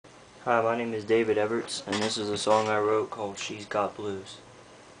Hi, my name is David Everetts, and this is a song I wrote called She's Got Blues.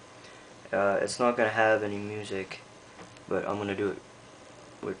 It's not going to have any music, but I'm going to do it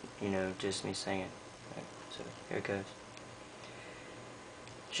with, just me singing. Right, so, here it goes.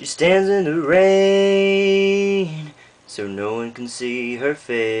 She stands in the rain, so no one can see her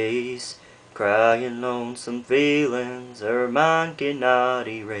face, crying lonesome feelings her mind cannot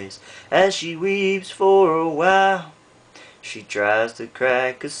erase. As she weeps for a while, she tries to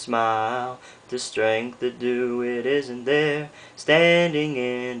crack a smile. The strength to do it isn't there, standing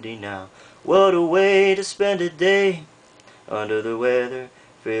in denial. What a way to spend a day, under the weather,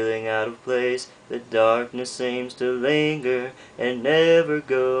 feeling out of place. The darkness seems to linger and never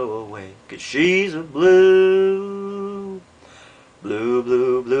go away. 'Cause she's a blue, blue,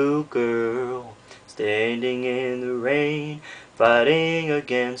 blue, blue girl, standing in the rain, fighting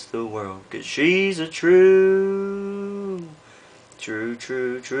against the world. 'Cause she's a true, true,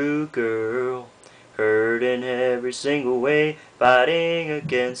 true, true girl, hurt in every single way, fighting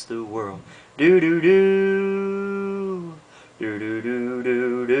against the world. Do do do, do do do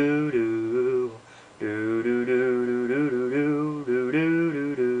do do do, do do do do do do do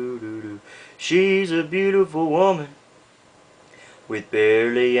do do do do. She's a beautiful woman with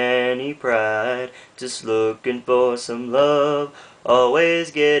barely any pride, just looking for some love,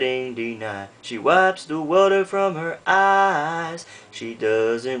 always getting denied. She wipes the water from her eyes, she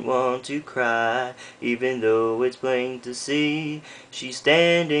doesn't want to cry, even though it's plain to see she's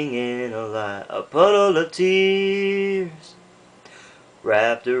standing in a lie. A puddle of tears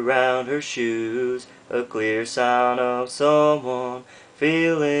wrapped around her shoes, a clear sign of someone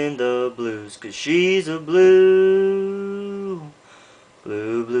feeling the blues. 'Cause she's a blue,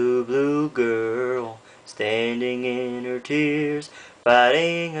 blue, blue, blue girl, standing in her tears,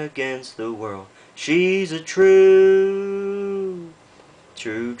 fighting against the world. She's a true,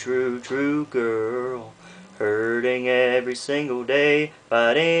 true, true, true girl, hurting every single day,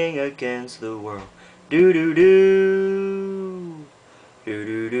 fighting against the world. Do do do, do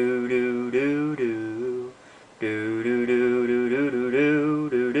do do do do do, do do do do do do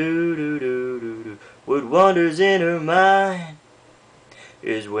do do do do do. What wanders in her mind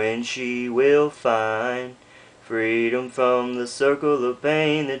is when she will find freedom from the circle of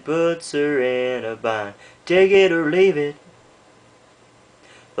pain that puts her in a bind. Take it or leave it,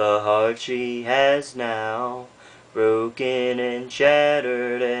 the heart she has now, broken and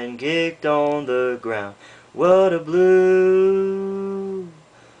shattered and kicked on the ground. What a blue,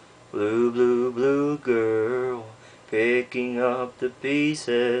 blue, blue, blue girl, picking up the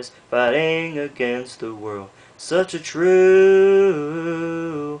pieces, fighting against the world. Such a true,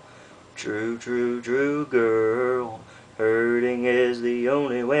 true, true, true girl, hurting is the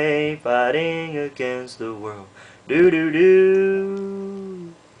only way, fighting against the world. Do do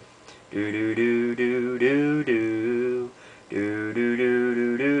do, do do do do do do, do do do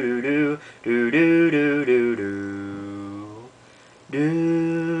do do do do do do do do do.